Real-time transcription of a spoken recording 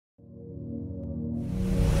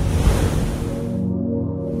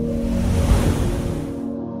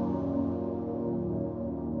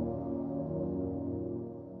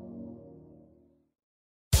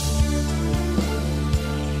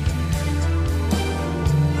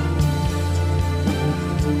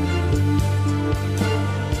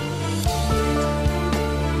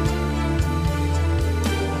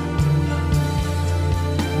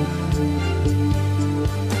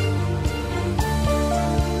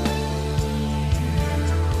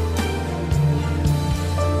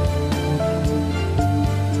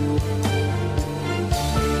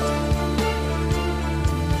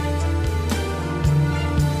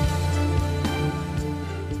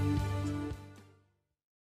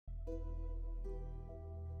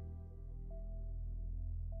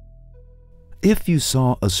If you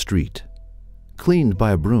saw a street cleaned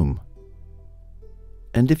by a broom,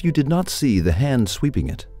 and if you did not see the hand sweeping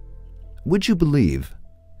it, would you believe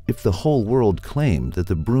if the whole world claimed that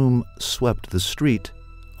the broom swept the street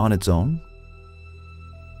on its own?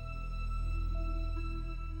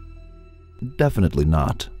 Definitely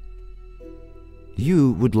not.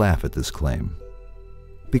 You would laugh at this claim,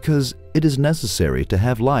 because it is necessary to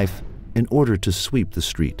have life in order to sweep the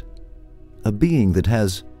street. A being that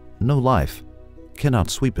has no life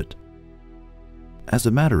cannot sweep it. As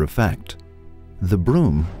a matter of fact, the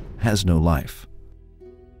broom has no life.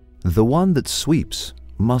 The one that sweeps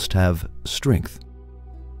must have strength.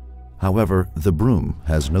 However, the broom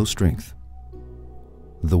has no strength.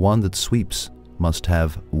 The one that sweeps must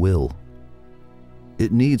have will.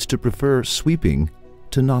 It needs to prefer sweeping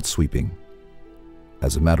to not sweeping.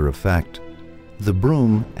 As a matter of fact, the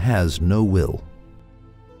broom has no will.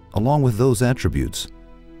 Along with those attributes,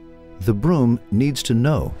 the broom needs to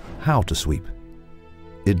know how to sweep.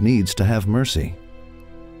 It needs to have mercy.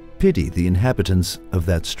 Pity the inhabitants of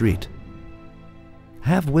that street.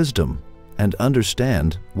 Have wisdom and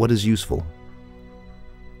understand what is useful.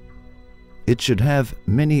 It should have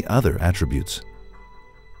many other attributes.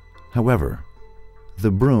 However, the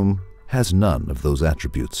broom has none of those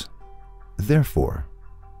attributes. Therefore,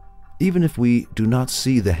 even if we do not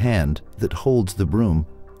see the hand that holds the broom,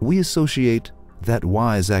 we associate that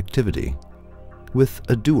wise activity with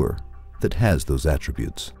a doer that has those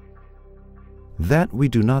attributes. That we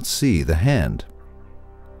do not see the hand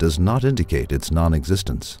does not indicate its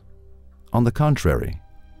non-existence. On the contrary,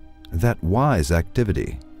 that wise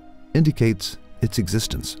activity indicates its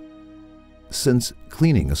existence. Since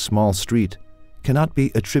cleaning a small street cannot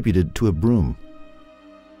be attributed to a broom,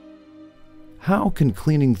 how can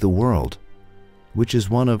cleaning the world, which is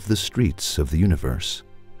one of the streets of the universe,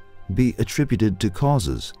 be attributed to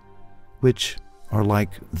causes which are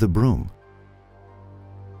like the broom?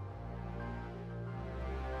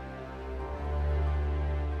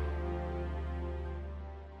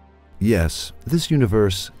 Yes, this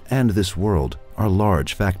universe and this world are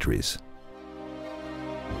large factories.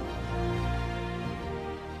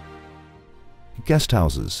 Guest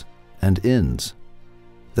houses and inns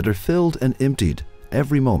that are filled and emptied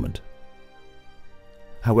every moment.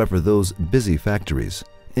 However, those busy factories,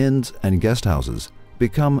 inns, and guest houses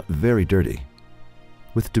become very dirty,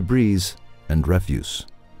 with debris and refuse.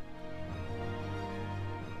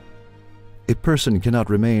 A person cannot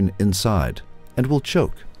remain inside and will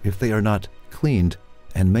choke if they are not cleaned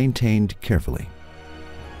and maintained carefully.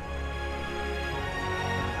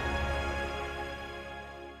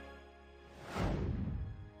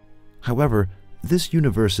 However, this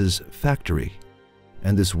universe's factory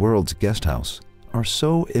and this world's guest house are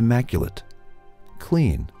so immaculate,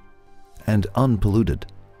 clean, and unpolluted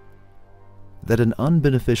that an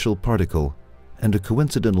unbeneficial particle and a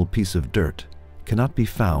coincidental piece of dirt cannot be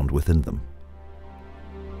found within them.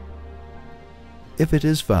 If it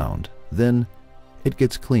is found, then it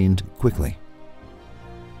gets cleaned quickly.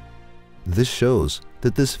 This shows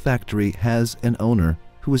that this factory has an owner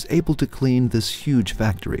who is able to clean this huge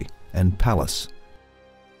factory and palace,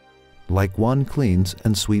 like one cleans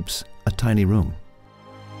and sweeps a tiny room.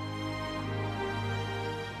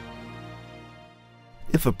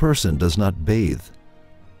 If a person does not bathe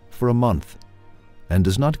for a month and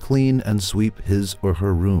does not clean and sweep his or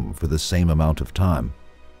her room for the same amount of time,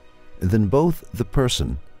 then both the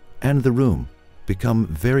person and the room become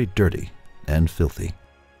very dirty and filthy.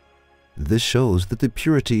 This shows that the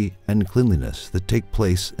purity and cleanliness that take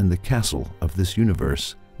place in the castle of this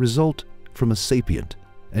universe result from a sapient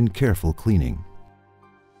and careful cleaning.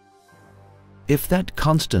 If that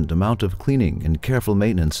constant amount of cleaning and careful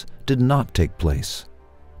maintenance did not take place,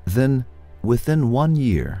 then within 1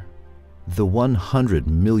 year, the 100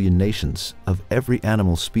 million nations of every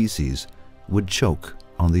animal species would choke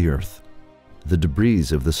on the earth. The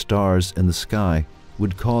debris of the stars in the sky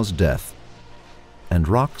would cause death, and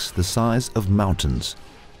rocks the size of mountains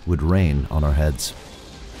would rain on our heads.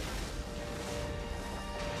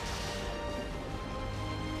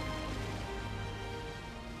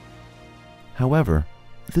 However,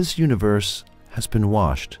 this universe has been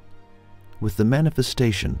washed with the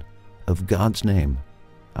manifestation of God's name,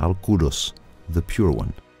 Al-Qudus, the Pure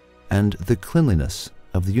One, and the cleanliness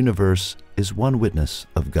of the universe is one witness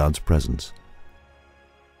of God's presence.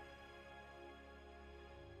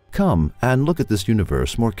 Come and look at this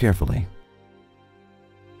universe more carefully.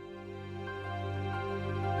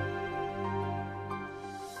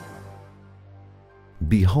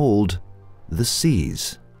 Behold the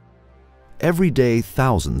seas. Every day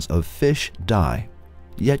thousands of fish die,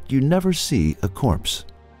 yet you never see a corpse.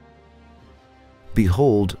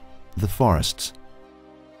 Behold the forests.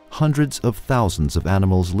 Hundreds of thousands of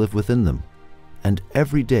animals live within them, and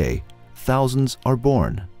every day thousands are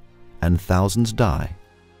born, and thousands die.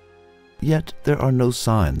 Yet there are no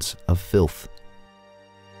signs of filth.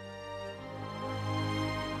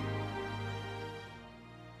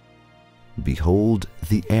 Behold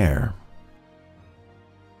the air.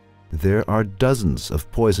 There are dozens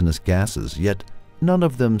of poisonous gases, yet none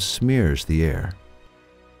of them smears the air.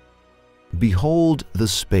 Behold the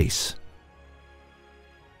space.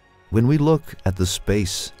 When we look at the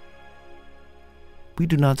space, we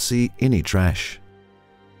do not see any trash.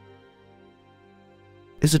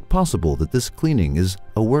 Is it possible that this cleaning is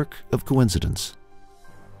a work of coincidence?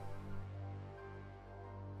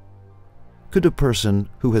 Could a person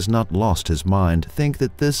who has not lost his mind think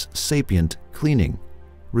that this sapient cleaning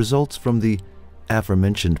results from the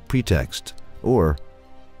aforementioned pretext or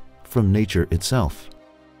from nature itself?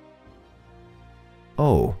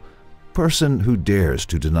 Oh, person who dares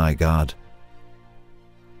to deny God,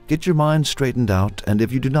 get your mind straightened out, and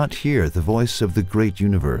if you do not hear the voice of the great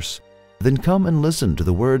universe, then come and listen to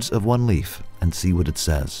the words of one leaf and see what it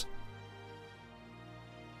says.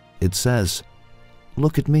 It says,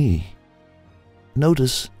 "Look at me.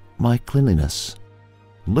 Notice my cleanliness.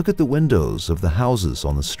 Look at the windows of the houses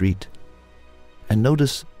on the street, and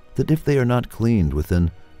notice that if they are not cleaned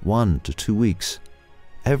within 1 to 2 weeks,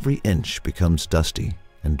 every inch becomes dusty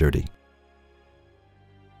and dirty.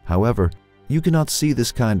 However, you cannot see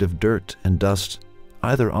this kind of dirt and dust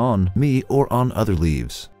either on me or on other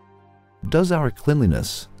leaves. Does our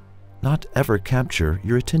cleanliness not ever capture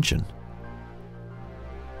your attention?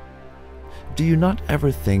 Do you not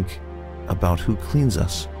ever think about who cleans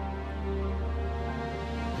us?